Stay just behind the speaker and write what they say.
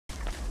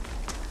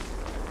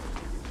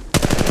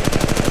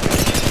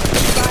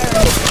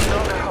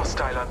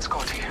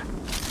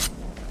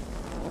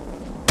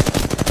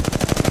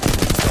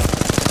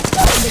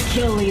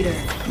Kill leader,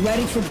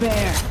 ready for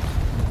bear.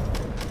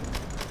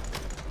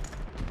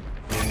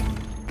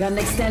 Got an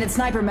extended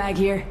sniper mag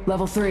here,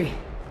 level 3.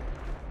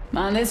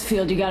 On this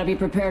field, you gotta be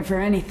prepared for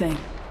anything.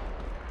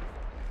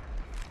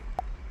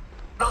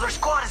 Another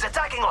squad is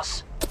attacking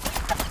us!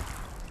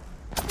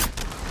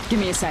 Give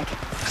me a sec.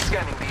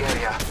 Scanning the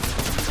area.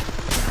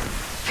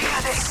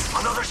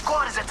 Fíjate! Another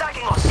squad is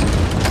attacking us!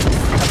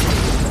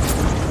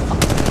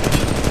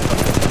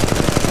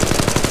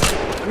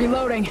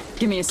 Reloading.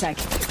 Give me a sec.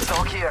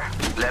 Talk here.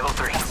 Level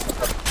 3.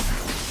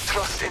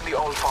 Trust in the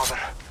All Father.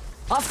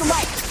 Off the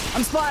mic.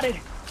 I'm spotted.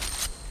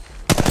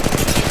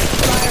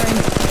 Firing.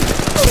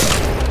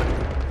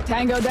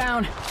 Tango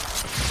down.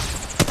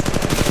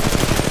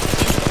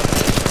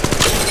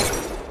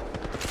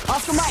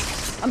 Off the mic.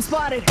 I'm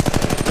spotted.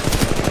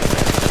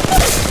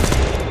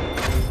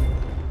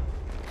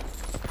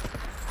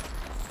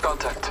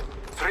 Contact.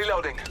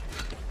 Reloading.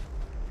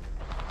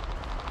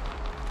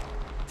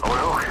 Oh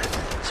no.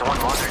 Someone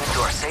wandered into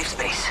our safe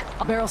space.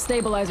 Barrel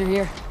stabilizer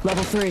here.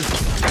 Level 3.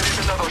 There is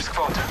another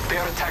squad. They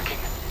are attacking.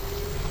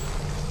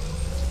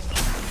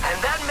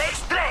 And that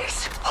makes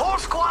place. Whole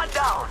squad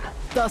down.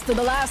 Dust to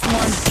the last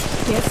one.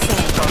 Get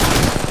set.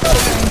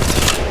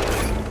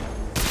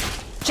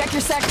 Check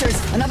your sectors.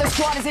 Another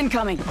squad is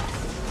incoming.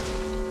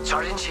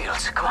 Sergeant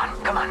Shields. Come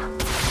on. Come on.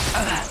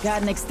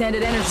 Got an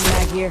extended energy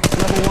mag here.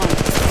 Level 1.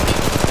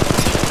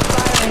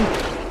 Firing.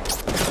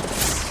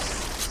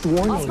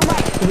 Warning. Off the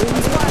mic.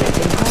 I'm spotted.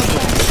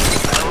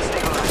 Barrel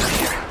stabilizer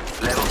here.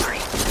 Level 3.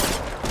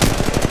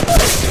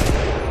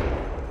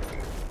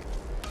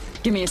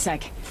 Give me a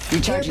sec.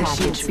 Recharge Care your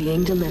package shields.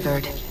 being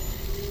delivered.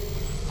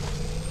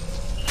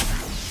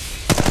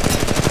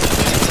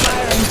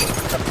 Firing.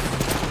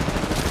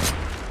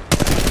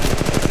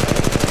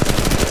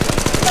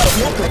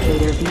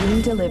 Replicator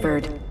being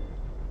delivered.